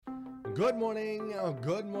Good morning,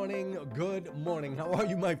 good morning, good morning. How are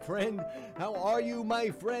you, my friend? How are you, my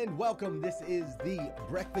friend? Welcome. This is the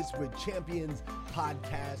Breakfast with Champions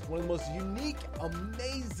podcast, one of the most unique,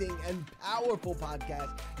 amazing, and powerful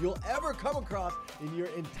podcasts you'll ever come across in your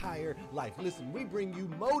entire life. Listen, we bring you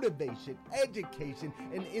motivation, education,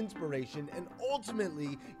 and inspiration, and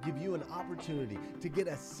ultimately give you an opportunity to get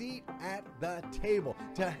a seat at the table,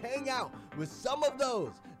 to hang out with some of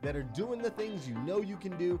those that are doing the things you know you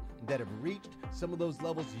can do, that have reached some of those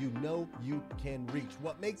levels you know you can reach.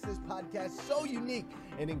 What makes this podcast so unique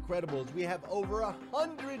and incredible is we have over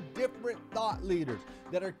 100 different thought leaders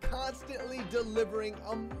that are constantly delivering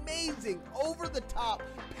amazing, over-the-top,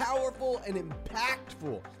 powerful, and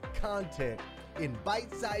impactful content in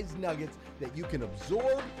bite-sized nuggets that you can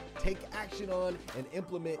absorb, take action on, and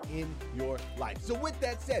implement in your life. So with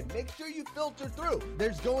that said, make sure you filter through.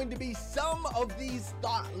 There's going to be some of these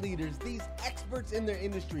thought leaders, these experts in their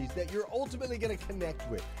industries that you're ultimately going to connect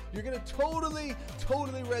with. You're going to totally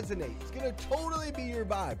resonate. It's going to totally be your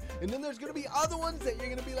vibe. And then there's going to be other ones that you're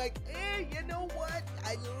going to be like, you know what?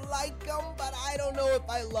 I like them, but I don't know if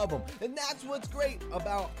I love them. And that's what's great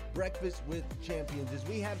about Breakfast with Champions is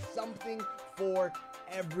we have something for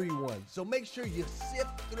everyone. So make sure you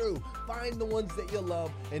sift through, find the ones that you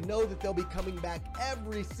love, and know that they'll be coming back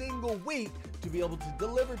every single week to be able to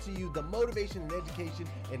deliver to you the motivation and education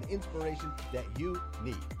and inspiration that you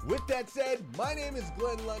need. With that said, my name is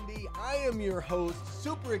Glenn Lundy. I am your host,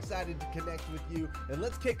 super excited to connect with you, and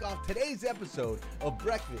let's kick off today's episode of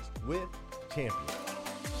Breakfast with Champions.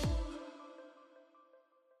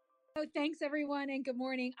 Oh, thanks everyone, and good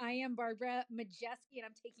morning. I am Barbara Majeski, and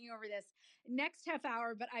I'm taking over this next half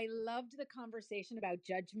hour. But I loved the conversation about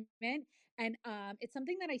judgment, and it's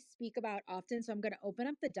something that I speak about often. So I'm going to open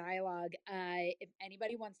up the dialogue if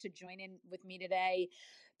anybody wants to join in with me today,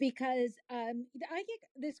 because I get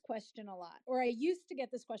this question a lot, or I used to get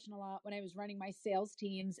this question a lot when I was running my sales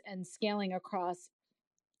teams and scaling across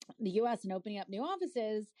the US and opening up new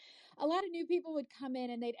offices. A lot of new people would come in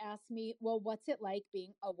and they'd ask me, well, what's it like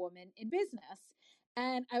being a woman in business?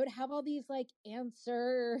 And I would have all these like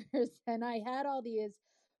answers and I had all these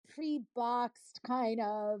pre-boxed kind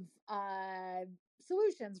of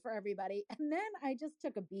solutions for everybody. And then I just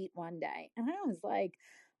took a beat one day and I was like,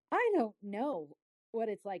 I don't know what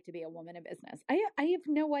it's like to be a woman in business. I have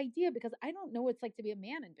no idea because I don't know what it's like to be a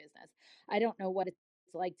man in business. I don't know what it's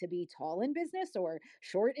like to be tall in business or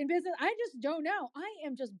short in business. I just don't know. I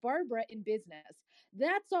am just Barbara in business.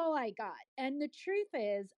 That's all I got. And the truth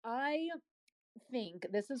is, I think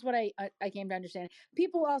this is what I came to understand.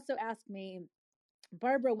 People also ask me,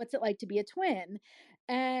 Barbara, what's it like to be a twin?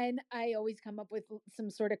 And I always come up with some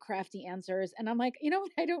sort of crafty answers. And I'm like, you know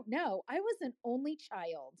what? I don't know. I was an only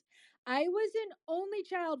child. I was an only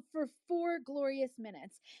child for 4 glorious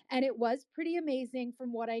minutes. And it was pretty amazing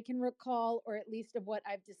from what I can recall, or at least of what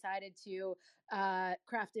I've decided to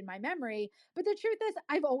craft in my memory. But the truth is,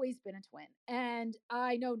 I've always been a twin and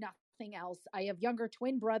I know nothing else. I have younger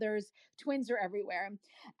twin brothers. Twins are everywhere.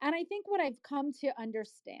 And I think what I've come to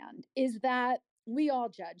understand is that we all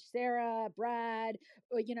judge. Sarah, Brad,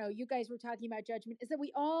 you guys were talking about judgment, is that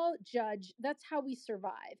we all judge. That's how we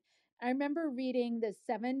survive. I remember reading the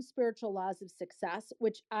 7 Spiritual Laws of Success,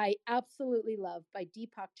 which I absolutely love, by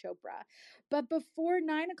Deepak Chopra. But before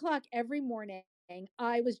 9 o'clock every morning,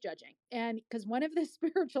 I was judging. And because one of the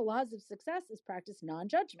spiritual laws of success is practice non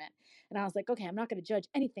judgment. And I was like, okay, I'm not going to judge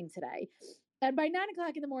anything today. And by 9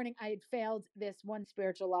 o'clock in the morning, I had failed this one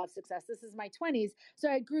spiritual law of success. This is my 20s. So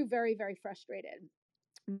I grew very, very frustrated.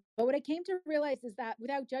 But what I came to realize is that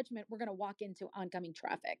without judgment, we're going to walk into oncoming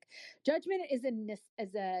traffic. Judgment is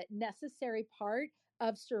a necessary part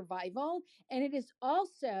of survival. And it is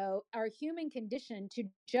also our human condition to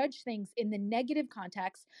judge things in the negative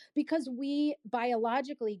context because we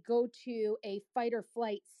biologically go to a fight or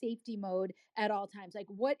flight safety mode at all times. Like,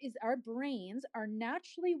 what is our brains are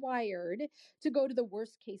naturally wired to go to the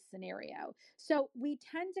worst case scenario. So we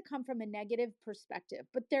tend to come from a negative perspective,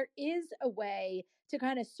 but there is a way to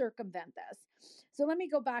kind of circumvent this. So let me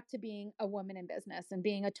go back to being a woman in business and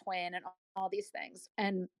being a twin and all these things.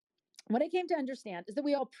 And what I came to understand is that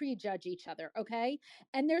we all prejudge each other, okay?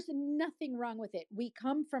 And there's nothing wrong with it. We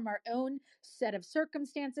come from our own set of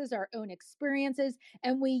circumstances, our own experiences,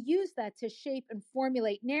 and we use that to shape and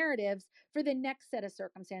formulate narratives for the next set of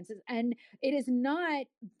circumstances. And it is not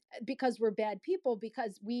because we're bad people,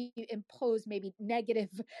 because we impose maybe negative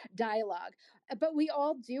dialogue, but we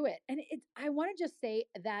all do it. And I want to just say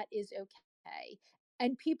that is okay.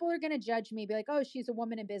 And people are going to judge me, be like, oh, she's a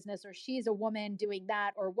woman in business, or she's a woman doing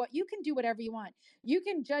that, or what. You can do whatever you want. You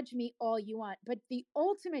can judge me all you want. But the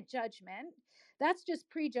ultimate judgment, That's just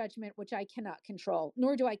prejudgment, which I cannot control,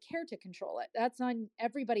 nor do I care to control it. That's on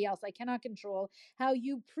everybody else. I cannot control how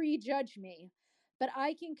you prejudge me, but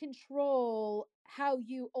I can control how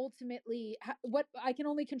you ultimately, what I can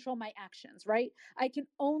only control my actions, right? I can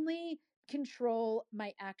only control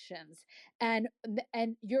my actions. And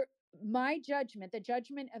your my judgment, the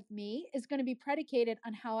judgment of me, is going to be predicated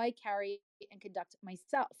on how I carry and conduct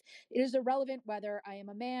myself. It is irrelevant whether I am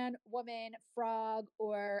a man, woman, frog,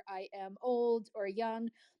 or I am old or young.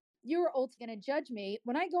 You're old going to judge me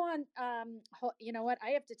when I go on. You know what?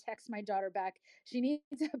 I have to text my daughter back. She needs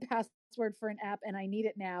a password for an app and I need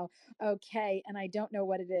it now. Okay. And I don't know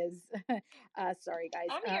what it is. Sorry guys.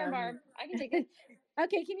 I'm here, Barb. I can take it.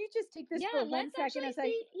 Okay, can you just take this for 1 second as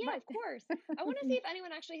I? Yeah, of course. I want to see if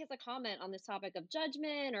anyone actually has a comment on this topic of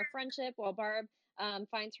judgment or friendship while Barb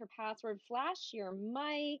finds her password. Flash your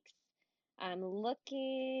mics. I'm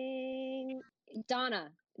looking.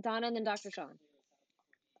 Donna, and then Dr. Sean.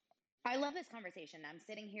 I love this conversation. I'm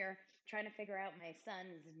sitting here trying to figure out my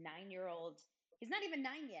son's 9-year-old. He's not even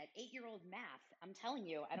 9 yet, 8-year-old math. I'm telling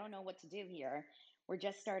you, I don't know what to do here. We're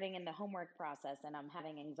just starting in the homework process and I'm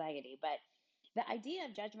having anxiety. But the idea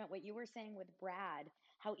of judgment, what you were saying with Brad,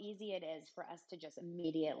 how easy it is for us to just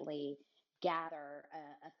immediately gather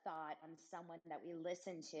a thought on someone that we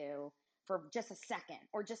listen to for just a second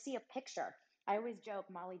or just see a picture. I always joke,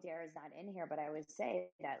 Molly Dare is not in here, but I always say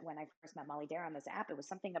that when I first met Molly Dare on this app, it was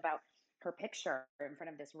something about her picture in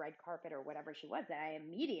front of this red carpet or whatever she was that I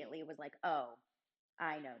immediately was like, oh,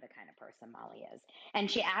 I know the kind of person Molly is. And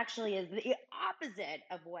she actually is the opposite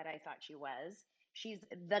of what I thought she was. She's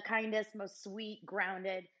the kindest, most sweet,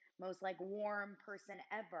 grounded, most like warm person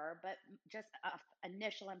ever. But just a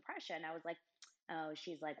initial impression, I was like, oh,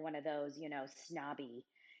 she's like one of those, snobby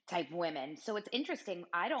type women. So it's interesting.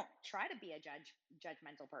 I don't try to be a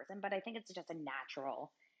judgmental person, but I think it's just a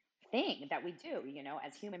natural thing that we do,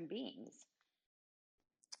 as human beings.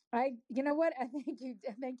 You know what? I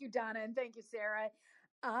thank you, Donna, and thank you, Sarah.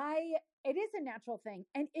 It is a natural thing,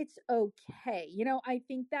 and it's okay. I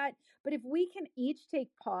think that, but if we can each take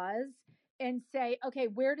pause and say, okay,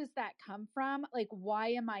 where does that come from? Like, why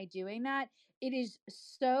am I doing that?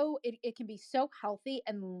 It can be so healthy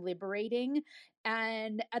and liberating.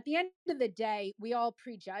 And at the end of the day, we all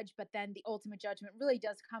prejudge, but then the ultimate judgment really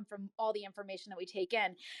does come from all the information that we take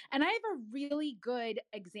in. And I have a really good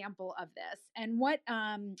example of this. And what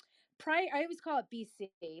I always call it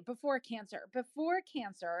BC, before cancer. Before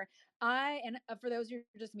cancer, for those who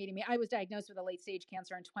are just meeting me, I was diagnosed with a late stage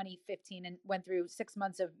cancer in 2015 and went through 6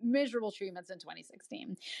 months of miserable treatments in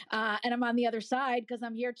 2016. And I'm on the other side because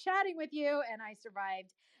I'm here chatting with you, and I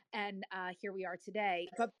survived. And here we are today.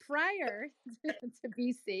 But prior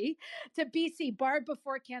to BC, Barb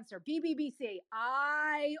before cancer, BBBC,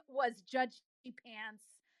 I was judgy pants,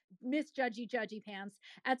 Miss Judgy Pants,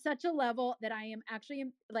 at such a level that I am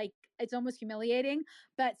actually like, it's almost humiliating.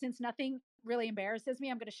 But since nothing really embarrasses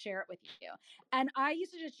me, I'm going to share it with you. And I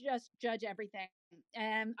used to just judge everything.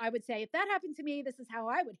 And I would say, if that happened to me, this is how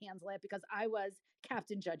I would handle it, because I was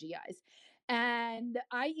Captain Judgy Eyes. And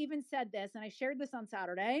I even said this, and I shared this on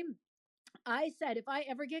Saturday. I said, if I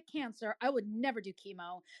ever get cancer, I would never do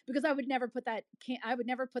chemo, because I would never put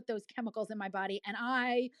those chemicals in my body. And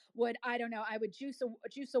I don't know, I would juice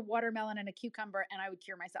a watermelon and a cucumber and I would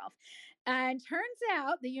cure myself. And turns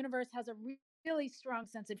out the universe has a really strong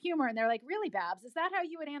sense of humor. And they're like, really, Babs, is that how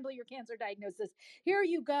you would handle your cancer diagnosis? Here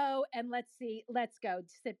you go. And let's go.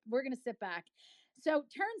 We're going to sit back. So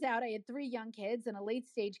turns out I had 3 young kids and a late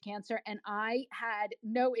stage cancer, and I had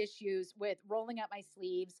no issues with rolling up my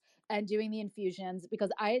sleeves and doing the infusions,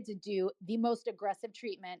 because I had to do the most aggressive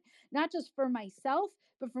treatment, not just for myself,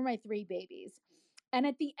 but for my 3 babies. And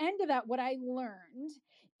at the end of that, what I learned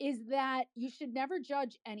is that you should never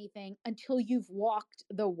judge anything until you've walked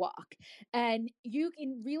the walk, and you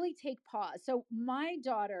can really take pause. So my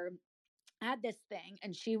daughter had this thing,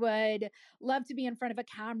 and she would love to be in front of a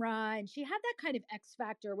camera, and she had that kind of X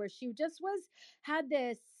factor where she just had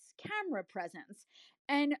this camera presence.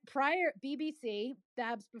 And prior BBC,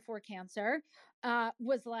 Babs before cancer,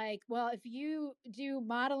 was like, well, if you do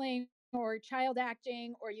modeling or child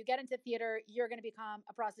acting or you get into theater, you're going to become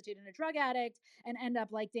a prostitute and a drug addict and end up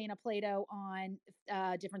like Dana Plato on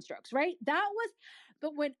Different Strokes, right?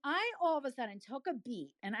 But when I all of a sudden took a beat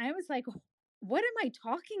and I was like, what am I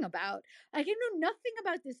talking about? I know nothing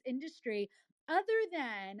about this industry other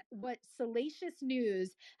than what Salacious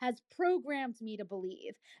News has programmed me to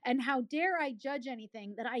believe. And how dare I judge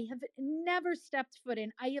anything that I have never stepped foot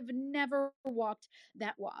in? I have never walked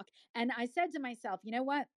that walk. And I said to myself, you know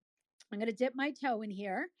what? I'm going to dip my toe in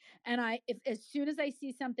here. And if as soon as I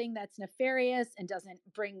see something that's nefarious and doesn't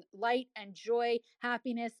bring light and joy,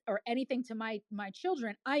 happiness, or anything to my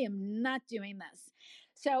children, I am not doing this.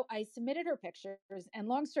 So I submitted her pictures. And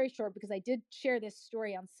long story short, because I did share this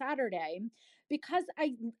story on Saturday, because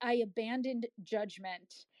I abandoned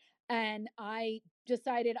judgment and I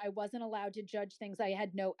decided I wasn't allowed to judge things I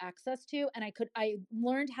had no access to. And I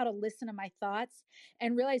learned how to listen to my thoughts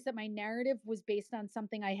and realized that my narrative was based on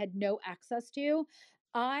something I had no access to.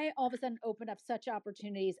 I all of a sudden opened up such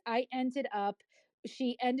opportunities.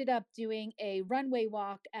 She ended up doing a runway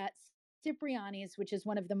walk at Cipriani's, which is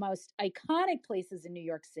one of the most iconic places in New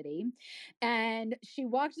York City. And she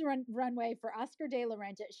walked the runway for Oscar de la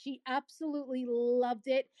Renta. She absolutely loved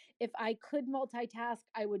it. If I could multitask,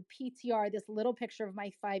 I would PTR this little picture of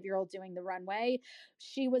my 5-year-old doing the runway.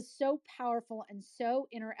 She was so powerful and so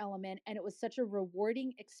in her element, and it was such a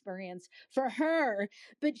rewarding experience for her.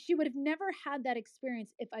 But she would have never had that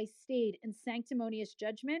experience if I stayed in sanctimonious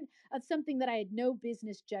judgment of something that I had no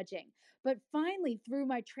business judging. But finally, through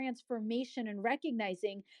my transformation and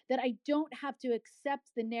recognizing that I don't have to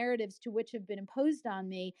accept the narratives to which have been imposed on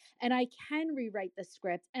me, and I can rewrite the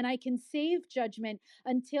script and I can save judgment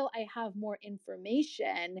until I have more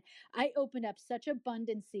information, I opened up such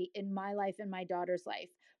abundancy in my life and my daughter's life.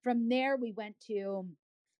 From there, we went to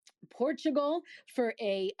Portugal for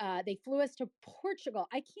they flew us to Portugal.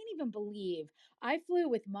 I can't even believe I flew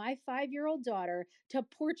with my 5-year-old daughter to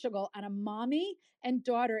Portugal on a mommy and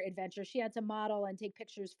daughter adventure. She had to model and take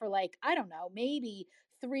pictures for, like, I don't know, maybe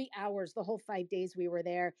 3 hours the whole 5 days we were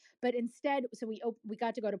there. But instead, so we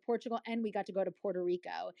got to go to Portugal and we got to go to Puerto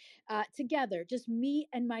Rico together, just me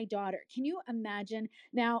and my daughter. Can you imagine?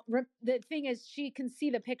 Now, the thing is, she can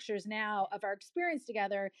see the pictures now of our experience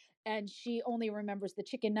together, and she only remembers the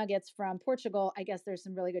chicken nuggets from Portugal. I guess there's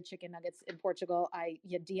some really good chicken nuggets in Portugal.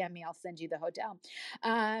 You DM me, I'll send you the hotel.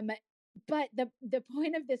 But the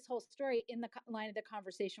point of this whole story in the line of the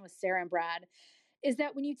conversation with Sarah and Brad is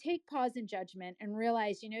that when you take pause in judgment and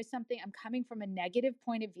realize, you know something, I'm coming from a negative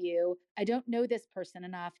point of view. I don't know this person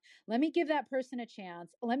enough. Let me give that person a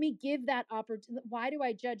chance. Let me give that opportunity. Why do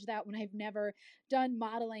I judge that when I've never done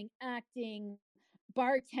modeling, acting,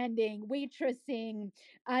 bartending, waitressing,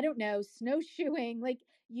 I don't know, snowshoeing? Like,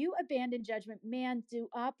 you abandon judgment. Man, do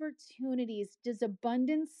opportunities, does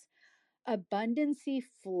abundancy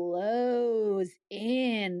flows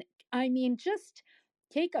in. I mean, just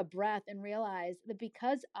take a breath and realize that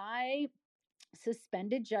because I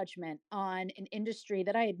suspended judgment on an industry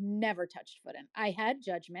that I had never touched foot in. I had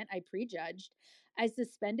judgment, I prejudged. I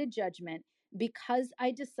suspended judgment because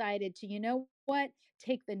I decided to, you know what,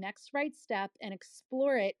 take the next right step and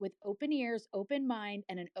explore it with open ears, open mind,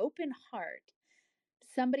 and an open heart.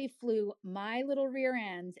 Somebody flew my little rear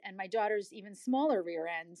end and my daughter's even smaller rear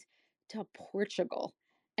end to Portugal.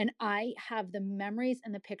 And I have the memories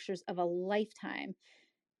and the pictures of a lifetime.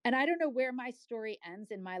 And I don't know where my story ends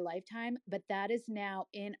in my lifetime, but that is now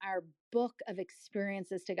in our book of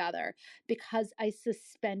experiences together because I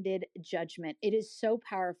suspended judgment. It is so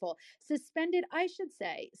powerful. I should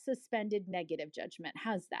say, suspended negative judgment.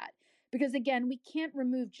 How's that? Because again, we can't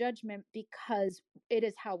remove judgment because it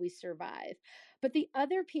is how we survive. But the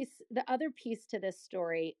other piece to this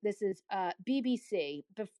story, this is BBC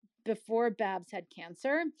before Babs had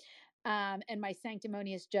cancer, and my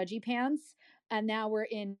sanctimonious judgy pants. And now we're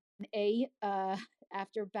in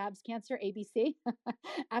after Babs cancer, ABC,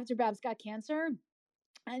 after Babs got cancer.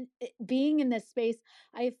 And being in this space,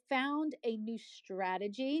 I have found a new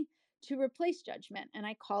strategy to replace judgment, and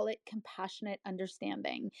I call it compassionate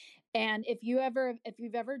understanding. And if you've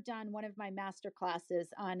ever done one of my master classes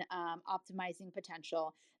on optimizing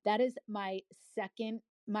potential, that is my second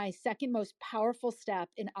most powerful step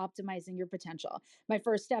in optimizing your potential. My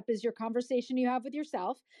first step is your conversation you have with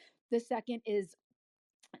yourself. The second is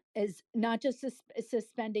not just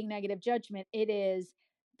suspending negative judgment, it is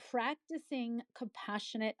practicing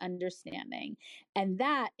compassionate understanding. And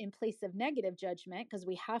that, in place of negative judgment, because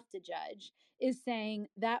we have to judge, is saying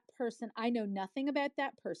that person, I know nothing about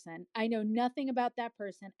that person. I know nothing about that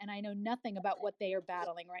person. And I know nothing about what they are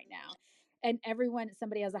battling right now. And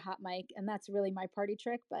somebody has a hot mic, and that's really my party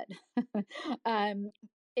trick. But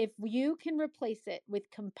if you can replace it with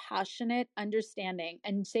compassionate understanding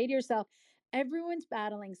and say to yourself, everyone's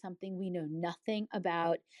battling something we know nothing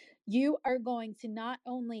about, you are going to not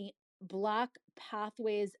only block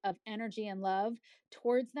pathways of energy and love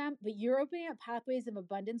towards them, but you're opening up pathways of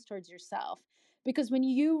abundance towards yourself. Because when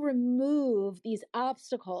you remove these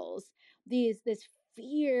obstacles, this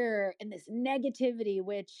fear and this negativity,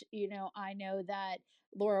 which, I know that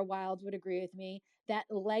Laura Wild would agree with me, that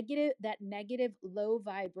negative low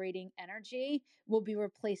vibrating energy will be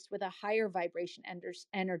replaced with a higher vibration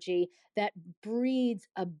energy that breeds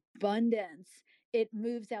abundance. It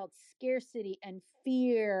moves out scarcity and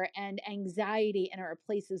fear and anxiety and it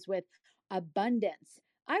replaces with abundance.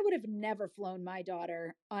 I would have never flown my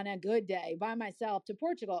daughter on a good day by myself to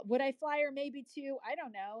Portugal. Would I fly her maybe to, I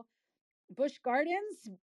don't know, Busch Gardens?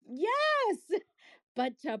 Yes.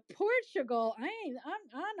 But to Portugal,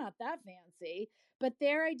 I'm not that fancy. But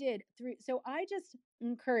there I did through. So I just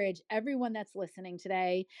encourage everyone that's listening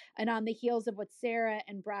today, and on the heels of what Sarah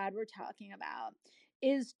and Brad were talking about,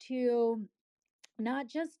 is to not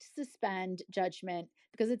just suspend judgment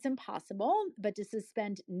because it's impossible, but to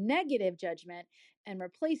suspend negative judgment and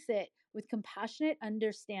replace it with compassionate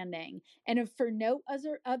understanding. And if for no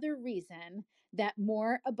other reason, that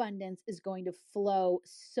more abundance is going to flow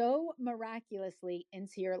so miraculously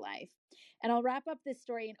into your life. And I'll wrap up this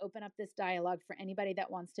story and open up this dialogue for anybody that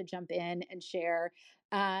wants to jump in and share.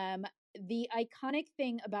 The iconic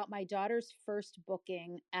thing about my daughter's first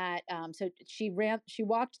booking at so she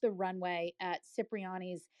walked the runway at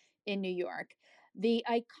Cipriani's in New York. The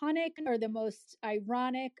iconic or the most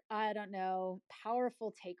ironic, I don't know,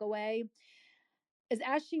 powerful takeaway is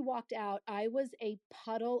as she walked out, I was a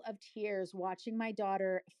puddle of tears watching my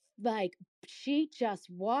daughter. Like, she just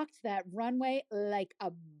walked that runway like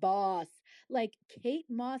a boss. Like Kate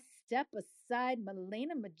Moss, step aside.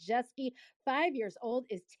 Milena Majeski, 5 years old,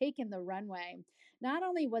 is taking the runway. Not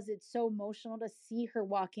only was it so emotional to see her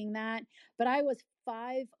walking that, but I was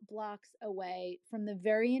 5 blocks away from the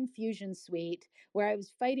very infusion suite where I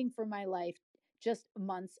was fighting for my life just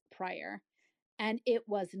months prior. And it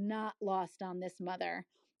was not lost on this mother.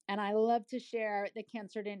 And I love to share that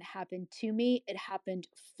cancer didn't happen to me, it happened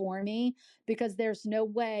for me, because there's no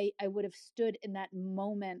way I would have stood in that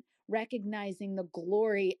moment recognizing the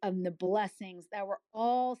glory of the blessings that were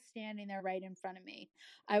all standing there right in front of me.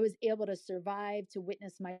 I was able to survive to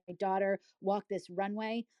witness my daughter walk this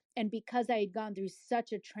runway. And because I had gone through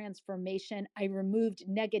such a transformation, I removed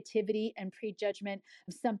negativity and prejudgment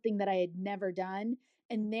of something that I had never done.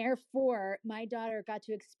 And therefore, my daughter got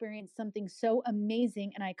to experience something so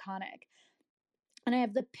amazing and iconic. And I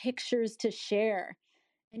have the pictures to share.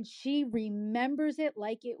 And she remembers it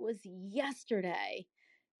like it was yesterday.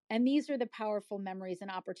 And these are the powerful memories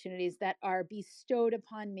and opportunities that are bestowed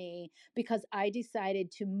upon me because I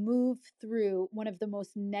decided to move through one of the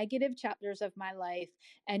most negative chapters of my life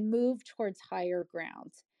and move towards higher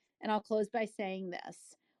ground. And I'll close by saying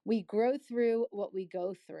this. We grow through what we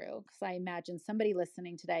go through, because I imagine somebody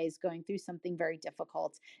listening today is going through something very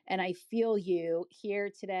difficult. And I feel you here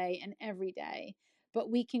today and every day. But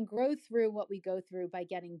we can grow through what we go through by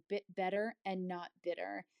getting bit better and not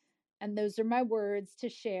bitter. And those are my words to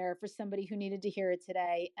share for somebody who needed to hear it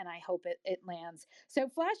today. And I hope it lands. So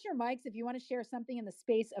flash your mics if you want to share something in the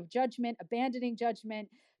space of judgment, abandoning judgment,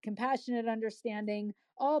 compassionate understanding,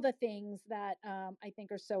 all the things that I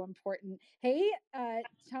think are so important. Hey,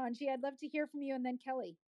 Tanji, I'd love to hear from you. And then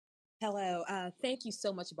Kelly. Hello. Thank you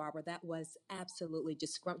so much, Barbara. That was absolutely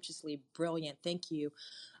just scrumptiously brilliant. Thank you.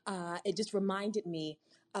 It just reminded me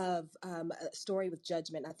of a story with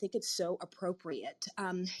judgment. I think it's so appropriate.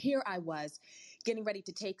 Here I was getting ready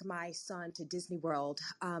to take my son to Disney World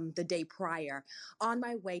the day prior on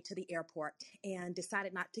my way to the airport and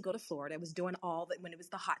decided not to go to Florida. I was doing all that when it was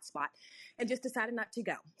the hot spot and just decided not to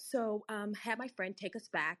go. So had my friend take us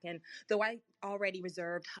back. And though I already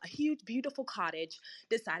reserved a huge, beautiful cottage,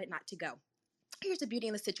 decided not to go. Here's the beauty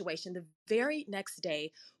in the situation. The very next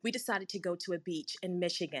day, we decided to go to a beach in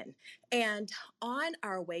Michigan. And on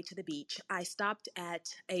our way to the beach, I stopped at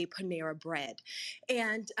a Panera Bread.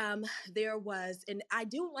 And there was, and I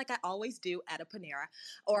do like I always do at a Panera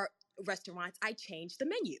or restaurants, I changed the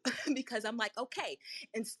menu because I'm like, okay,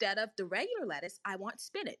 instead of the regular lettuce, I want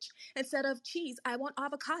spinach. Instead of cheese, I want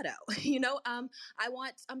avocado. I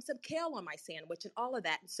want some kale on my sandwich and all of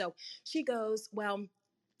that. And so she goes, well,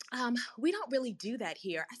 we don't really do that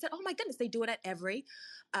here. I said, oh my goodness, they do it at every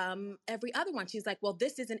other one. She's like, well,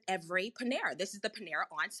 this isn't every Panera. This is the Panera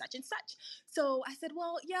on such and such. So I said,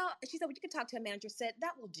 well, yeah. She said, well, you can talk to a manager. Said,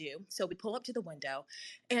 that will do. So we pull up to the window.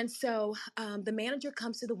 And so the manager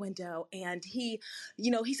comes to the window and he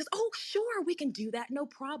says, oh, sure, we can do that. No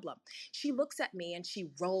problem. She looks at me and she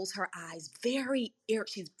rolls her eyes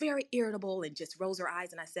she's very irritable and just rolls her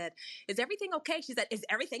eyes. And I said, is everything okay? She said, is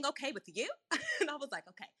everything okay with you? And I was like,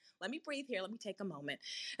 okay, let me breathe here. Let me take a moment.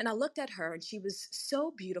 And I looked at her and she was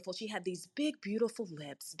so beautiful. She had these big, beautiful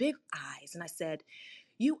lips, big eyes. And I said,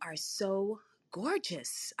 you are so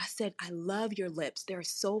gorgeous. I said, I love your lips. They're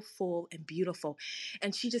so full and beautiful.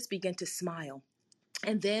 And she just began to smile.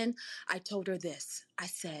 And then I told her this. I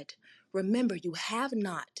said, remember, you have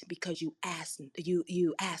not because you ask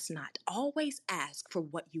not. Always ask for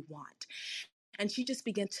what you want. And she just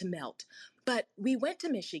began to melt. But we went to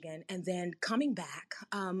Michigan, and then coming back,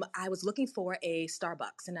 I was looking for a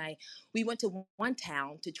Starbucks, and we went to one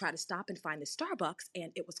town to try to stop and find the Starbucks,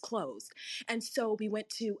 and it was closed. And so we went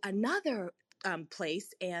to another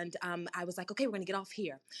place, and I was like, okay, we're gonna get off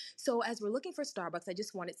here. So as we're looking for Starbucks, I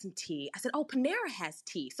just wanted some tea. I said, oh, Panera has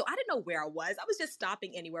tea. So I didn't know where I was. I was just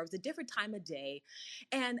stopping anywhere. It was a different time of day.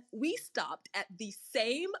 And we stopped at the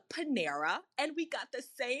same Panera and we got the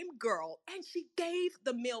same girl and she gave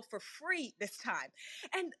the meal for free this time.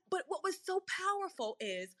 But what was so powerful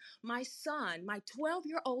is my son, my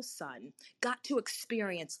 12-year-old son, got to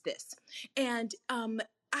experience this. And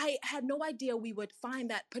I had no idea we would find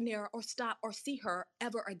that Panera or stop or see her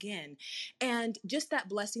ever again. And just that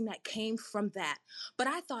blessing that came from that. But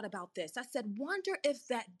I thought about this. I said, wonder if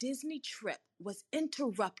that Disney trip was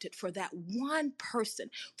interrupted for that one person,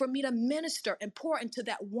 for me to minister and pour into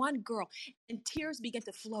that one girl. And tears began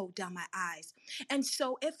to flow down my eyes. And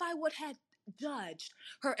so if I would have judged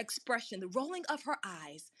her expression, the rolling of her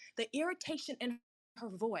eyes, the irritation in her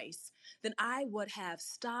voice, then I would have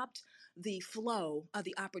stopped the flow of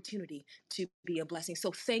the opportunity to be a blessing.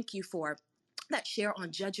 So thank you for that share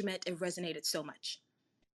on judgment. It resonated so much.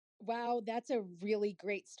 Wow, that's a really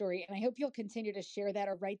great story. And I hope you'll continue to share that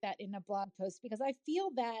or write that in a blog post because I feel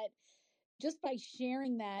that just by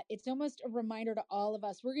sharing that, it's almost a reminder to all of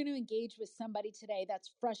us. We're going to engage with somebody today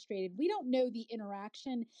that's frustrated. We don't know the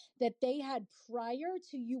interaction that they had prior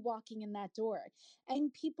to you walking in that door.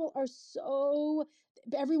 And people are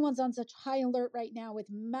everyone's on such high alert right now with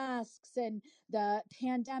masks and the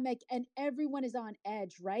pandemic, and everyone is on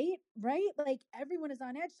edge, right? Right? Like everyone is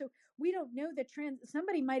on edge. So we don't know that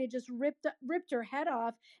somebody might have just ripped her head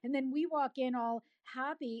off, and then we walk in all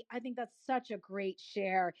happy. I think that's such a great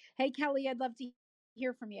share. Hey, Kelly, I'd love to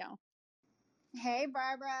hear from you. Hey,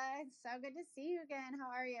 Barbara. It's so good to see you again. How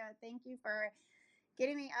are you? Thank you for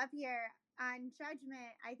getting me up here. On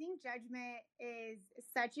judgment, I think judgment is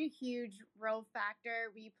such a huge role factor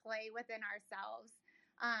we play within ourselves.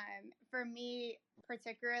 For me,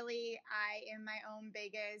 particularly, I am my own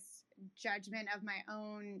biggest judgment of my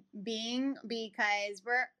own being because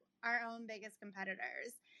we're our own biggest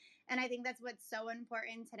competitors. And I think that's what's so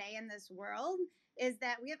important today in this world is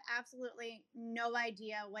that we have absolutely no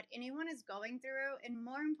idea what anyone is going through. And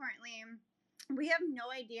more importantly, we have no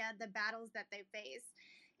idea the battles that they face.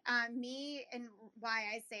 Me and why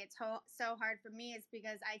I say it's so hard for me is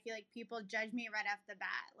because I feel like people judge me right off the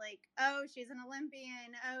bat. Like, oh, she's an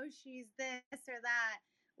Olympian. Oh, she's this or that.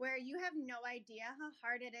 Where you have no idea how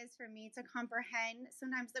hard it is for me to comprehend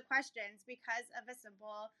sometimes the questions because of a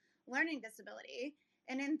simple learning disability.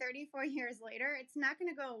 And in 34 years later, it's not going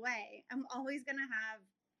to go away. I'm always going to have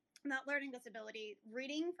that learning disability.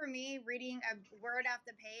 Reading for me, reading a word off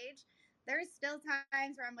the page, there's still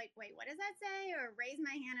times where I'm like, wait, what does that say? Or raise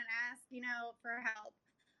my hand and ask, for help.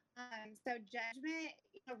 So judgment,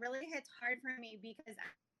 really hits hard for me because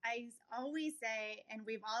I always say, and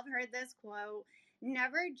we've all heard this quote,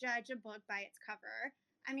 never judge a book by its cover.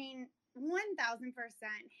 I mean, 1000%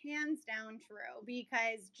 hands down true,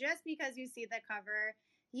 because just because you see the cover,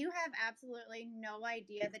 you have absolutely no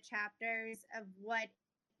idea the chapters of what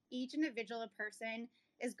each individual person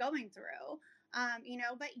is going through.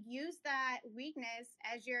 But use that weakness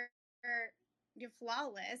as your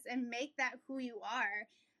flawless and make that who you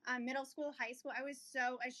are. Middle school, high school, I was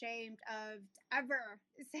so ashamed of ever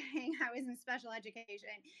saying I was in special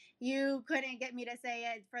education. You couldn't get me to say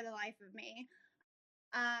it for the life of me.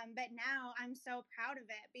 But now I'm so proud of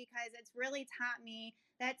it because it's really taught me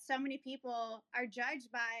that so many people are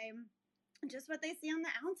judged by just what they see on the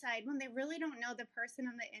outside when they really don't know the person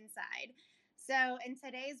on the inside. So in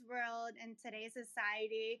today's world and today's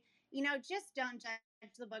society, just don't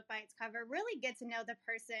judge the book by its cover. Really get to know the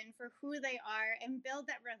person for who they are and build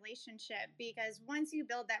that relationship, because once you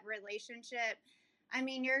build that relationship, I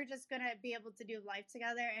mean, you're just going to be able to do life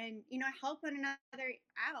together and, help one another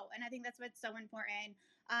out. And I think that's what's so important.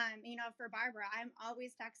 For Barbara, I'm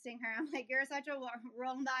always texting her. I'm like, you're such a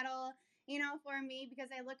role model, for me,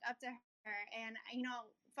 because I look up to her and,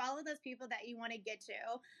 follow those people that you want to get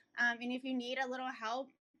to. And if you need a little help,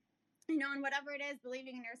 and whatever it is,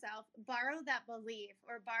 believing in yourself, borrow that belief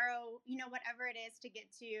or borrow, whatever it is to get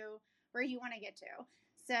to where you want to get to.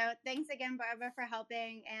 So thanks again, Barbara, for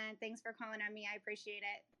helping, and thanks for calling on me. I appreciate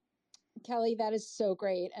it. Kelly, that is so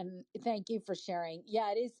great. And thank you for sharing.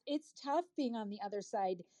 Yeah, it's tough being on the other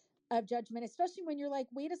side judgment, especially when you're like,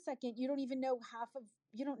 wait a second, you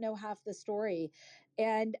don't know half the story.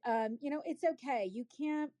 And, it's okay. You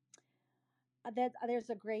can't, that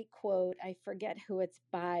there's a great quote. I forget who it's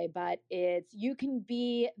by, but it's, you can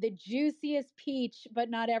be the juiciest peach, but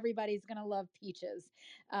not everybody's going to love peaches.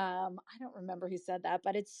 I don't remember who said that,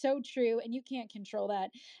 but it's so true. And you can't control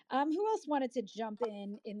that. Who else wanted to jump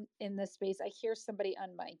in this space? I hear somebody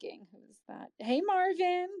unmiking. Who's that? Hey,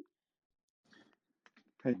 Marvin.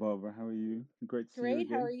 Hey Barbara, how are you? Great to see you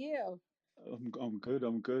Great. How again. are you? I'm good.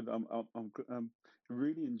 I'm good. I'm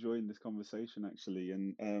really enjoying this conversation actually,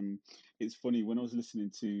 and it's funny when I was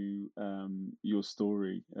listening to your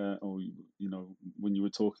story, or when you were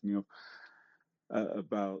talking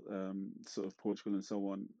about sort of Portugal and so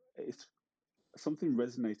on. It's something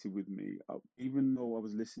resonated with me. Even though I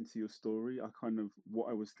was listening to your story, I kind of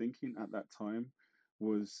what I was thinking at that time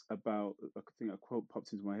was about. I think a quote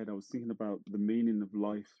popped into my head. I was thinking about the meaning of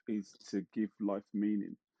life is to give life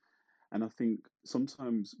meaning. And I think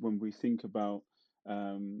sometimes when we think about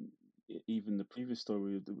um, even the previous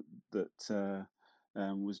story that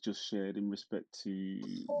was just shared in respect to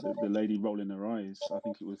the lady rolling her eyes, I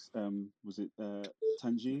think it was it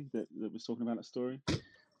Tanji that was talking about that story.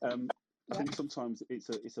 I Yep. think sometimes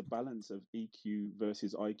it's a balance of EQ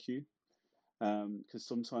versus IQ, because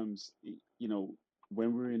sometimes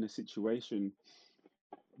when we're in a situation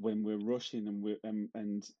when we're rushing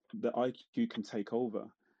and the IQ can take over,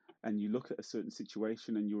 and you look at a certain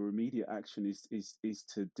situation and your immediate action is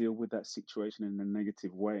to deal with that situation in a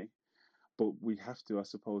negative way. But we have to, I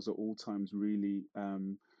suppose, at all times really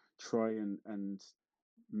try and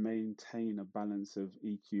maintain a balance of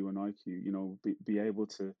EQ and IQ. Be able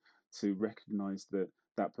to recognize that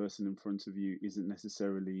that person in front of you isn't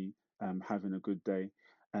necessarily having a good day,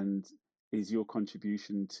 and is your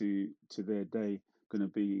contribution to their day going to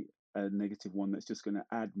be a negative one that's just going to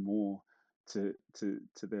add more to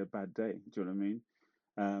their bad day? Do you know what I mean?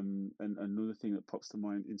 And another thing that pops to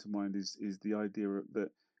mind into mind is the idea that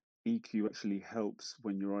EQ actually helps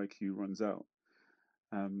when your IQ runs out.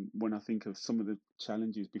 When I think of some of the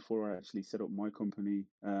challenges before I actually set up my company,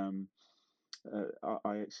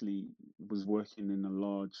 I actually was working in a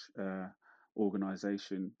large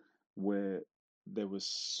organization where there was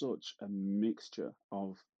such a mixture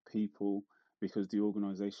of people because the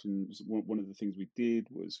organization, one of the things we did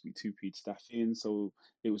was we 2P'd staff in. So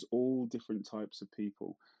it was all different types of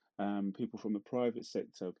people. People from the private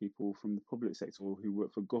sector, people from the public sector, or who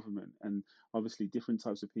work for government. And obviously, different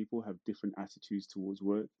types of people have different attitudes towards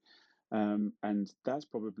work. And that's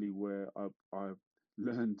probably where I've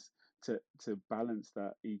learned to balance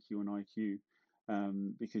that EQ and IQ,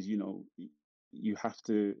 because you have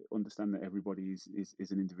to understand that everybody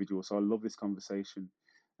is an individual. So I love this conversation,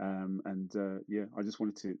 and yeah, I just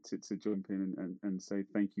wanted to jump in and say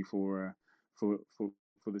thank you for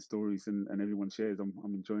for the stories and everyone shares. I'm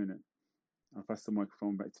enjoying it. I'll pass the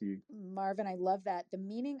microphone back to you. Marvin, I love that. The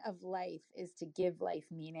meaning of life is to give life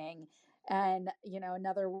meaning. And,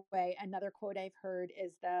 another quote I've heard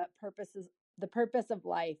is the purpose of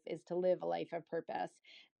life is to live a life of purpose.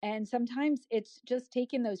 And sometimes it's just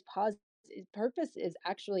taking those pauses. Purpose is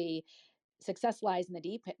actually success lies in the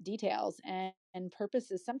deep details, and purpose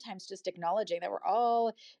is sometimes just acknowledging that we're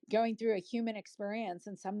all going through a human experience,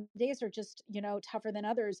 and some days are just tougher than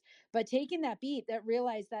others, but taking that beat, that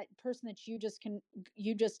realize that person that you just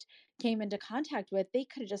came into contact with, they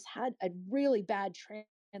could have just had a really bad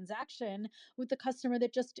transaction with the customer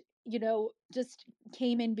that just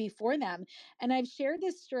came in before them. And I've shared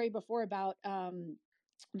this story before about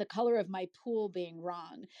the color of my pool being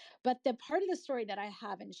wrong. But the part of the story that I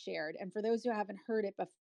haven't shared, and for those who haven't heard it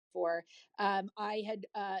before, I had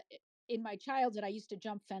in my childhood, I used to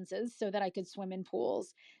jump fences so that I could swim in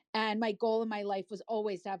pools. And my goal in my life was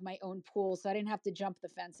always to have my own pool so I didn't have to jump the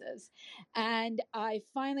fences. And I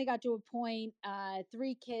finally got to a point,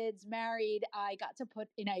 3 kids, married. I got to put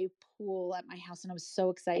in a pool at my house and I was so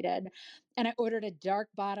excited. And I ordered a dark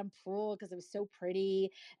bottom pool because it was so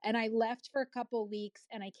pretty, and I left for a couple of weeks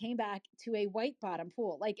and I came back to a white bottom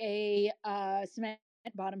pool, like a cement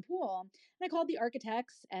bottom pool. And I called the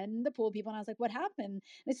architects and the pool people and I was like, what happened?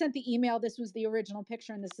 And I sent the email. This was the original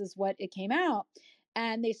picture and this is what it came out.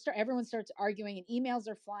 And everyone starts arguing and emails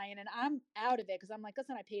are flying and I'm out of it because I'm like,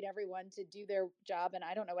 listen, I paid everyone to do their job and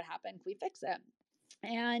I don't know what happened. Can we fix it?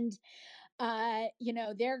 And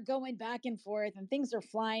they're going back and forth and things are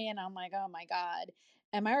flying. I'm like, oh my God.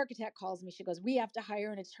 And my architect calls me. She goes, we have to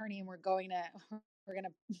hire an attorney and we're going to we're gonna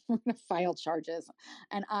we're gonna file charges.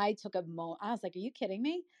 And I took a moment. I was like, are you kidding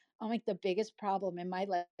me? I'm like, the biggest problem in my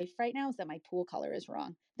life right now is that my pool color is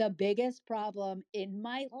wrong. The biggest problem in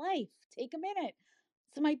my life. Take a minute.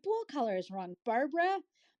 So my pool color is wrong. Barbara,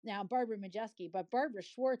 now Barbara Majeski, but Barbara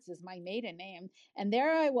Schwartz is my maiden name. And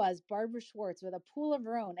there I was, Barbara Schwartz, with a pool of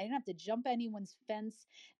her own. I didn't have to jump anyone's fence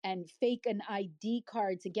and fake an ID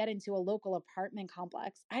card to get into a local apartment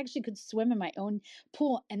complex. I actually could swim in my own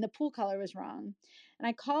pool, and the pool color was wrong. And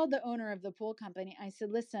I called the owner of the pool company. I said,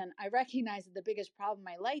 listen, I recognize that the biggest problem in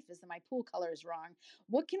my life is that my pool color is wrong.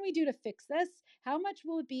 What can we do to fix this? How much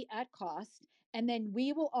will it be at cost? And then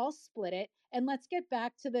we will all split it, and let's get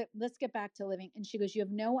back to living. And she goes, you have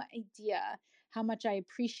no idea how much I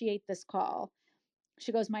appreciate this call.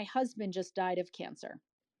 She goes, my husband just died of cancer.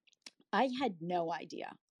 I had no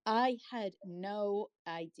idea.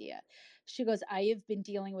 She goes, I have been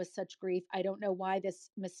dealing with such grief. I don't know why this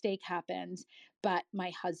mistake happened, but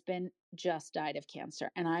my husband just died of cancer.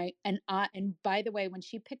 And by the way, when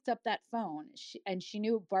she picked up that phone, she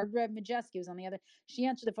knew Barbara Majeski was on the other, she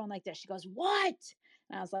answered the phone like this. She goes, what?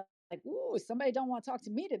 And I was like, ooh, somebody don't want to talk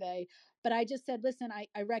to me today. But I just said, listen,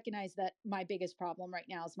 I recognize that my biggest problem right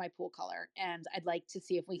now is my pool color. And I'd like to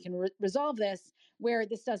see if we can resolve this where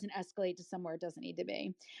this doesn't escalate to somewhere it doesn't need to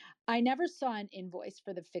be. I never saw an invoice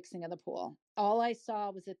for the fixing of the pool. All I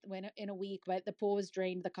saw was that when in a week, but the pool was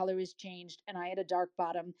drained, the color was changed, and I had a dark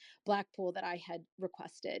bottom black pool that I had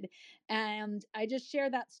requested. And I just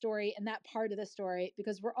share that story and that part of the story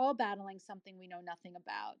because we're all battling something we know nothing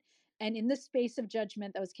about. And in this space of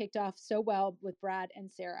judgment that was kicked off so well with Brad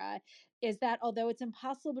and Sarah, is that although it's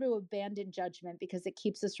impossible to abandon judgment because it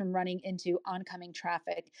keeps us from running into oncoming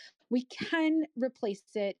traffic, we can replace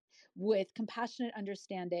it with compassionate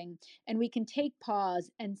understanding, and we can take pause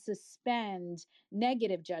and suspend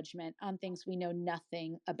negative judgment on things we know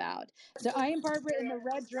nothing about. So I am Barbara in the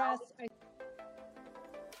red dress.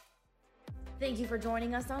 Thank you for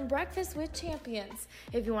joining us on Breakfast with Champions.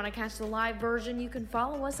 If you want to catch the live version, you can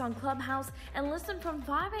follow us on Clubhouse and listen from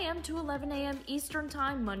 5 a.m. to 11 a.m. Eastern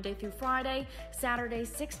Time, Monday through Friday, Saturdays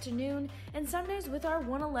 6 to noon, and Sundays with our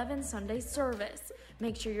 111 Sunday service.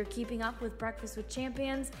 Make sure you're keeping up with Breakfast with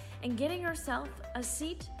Champions and getting yourself a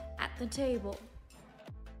seat at the table.